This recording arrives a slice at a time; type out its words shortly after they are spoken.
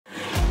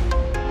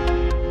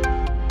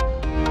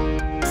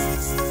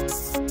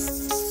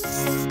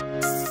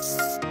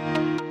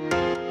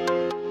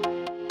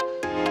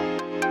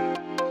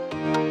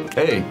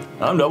Hey,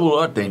 I'm Double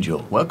Art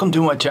Angel. Welcome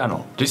to my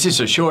channel. This is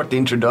a short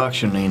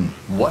introduction in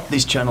what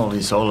this channel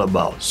is all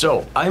about.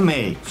 So, I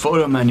make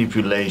photo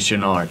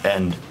manipulation art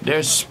and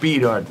there's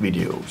speed art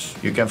videos.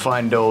 You can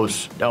find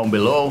those down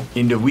below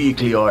in the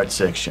weekly art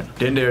section.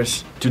 Then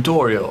there's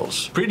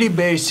tutorials. Pretty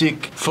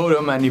basic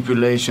photo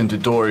manipulation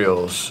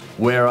tutorials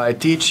where I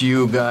teach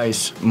you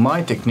guys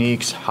my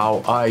techniques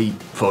how I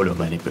photo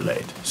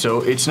manipulate. So,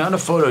 it's not a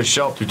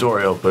Photoshop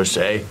tutorial per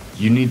se.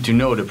 You need to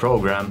know the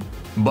program,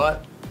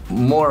 but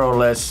more or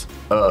less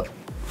a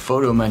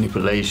photo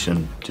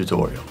manipulation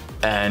tutorial.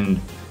 And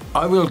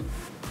I will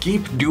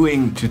keep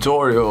doing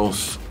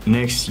tutorials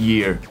next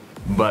year,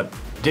 but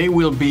they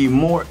will be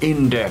more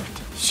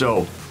in-depth.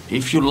 So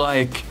if you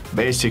like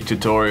basic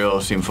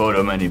tutorials in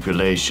photo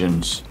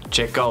manipulations,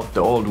 check out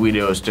the old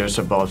videos. There's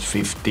about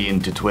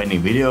 15 to 20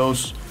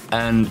 videos.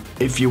 And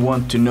if you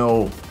want to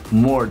know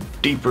more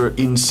deeper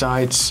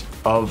insights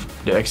of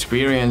the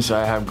experience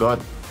I have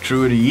got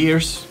through the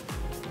years,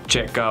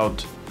 check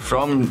out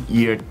from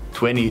year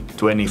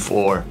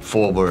 2024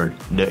 forward,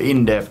 the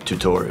in-depth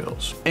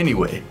tutorials.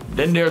 Anyway,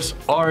 then there's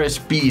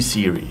RSP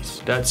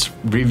series, that's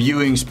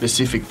reviewing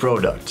specific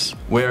products,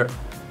 where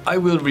I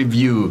will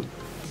review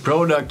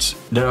products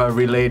that are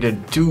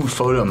related to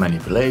photo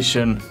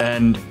manipulation,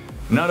 and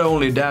not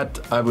only that,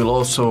 I will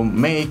also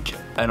make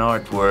an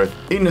artwork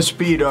in a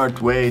speed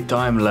art way,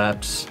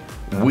 time-lapse,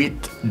 with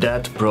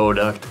that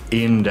product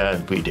in that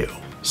video.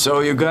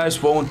 So you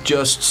guys won't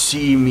just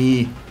see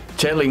me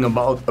telling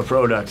about a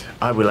product,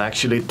 I will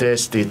actually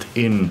test it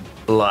in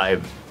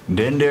live.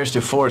 Then there's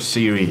the fourth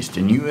series,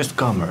 the newest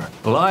comer,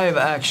 Live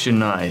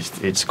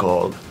Actionized it's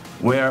called,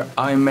 where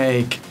I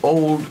make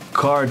old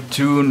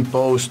cartoon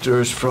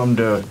posters from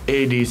the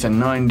 80s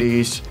and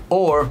 90s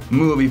or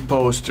movie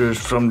posters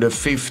from the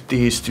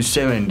 50s to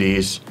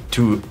 70s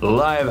to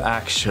live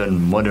action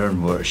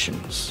modern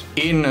versions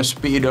in a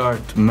speed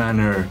art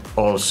manner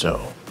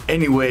also.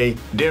 Anyway,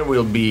 there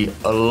will be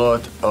a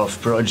lot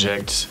of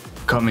projects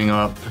coming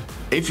up.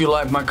 If you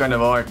like my kind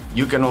of art,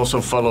 you can also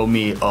follow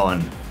me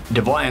on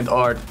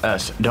DeviantArt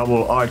as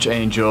Double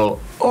Archangel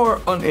or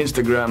on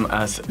Instagram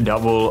as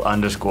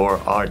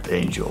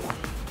double_artangel.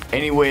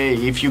 Anyway,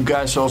 if you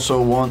guys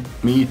also want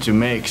me to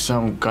make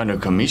some kind of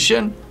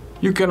commission,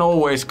 you can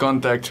always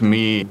contact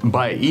me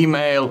by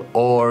email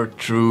or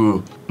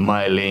through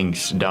my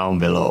links down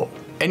below.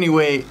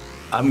 Anyway,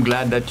 I'm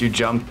glad that you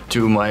jumped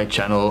to my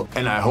channel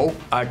and I hope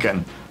I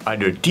can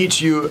either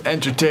teach you,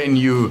 entertain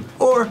you,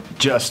 or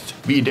just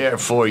be there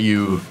for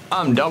you.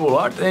 I'm Double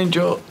Art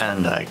Angel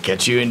and I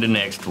catch you in the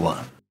next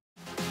one.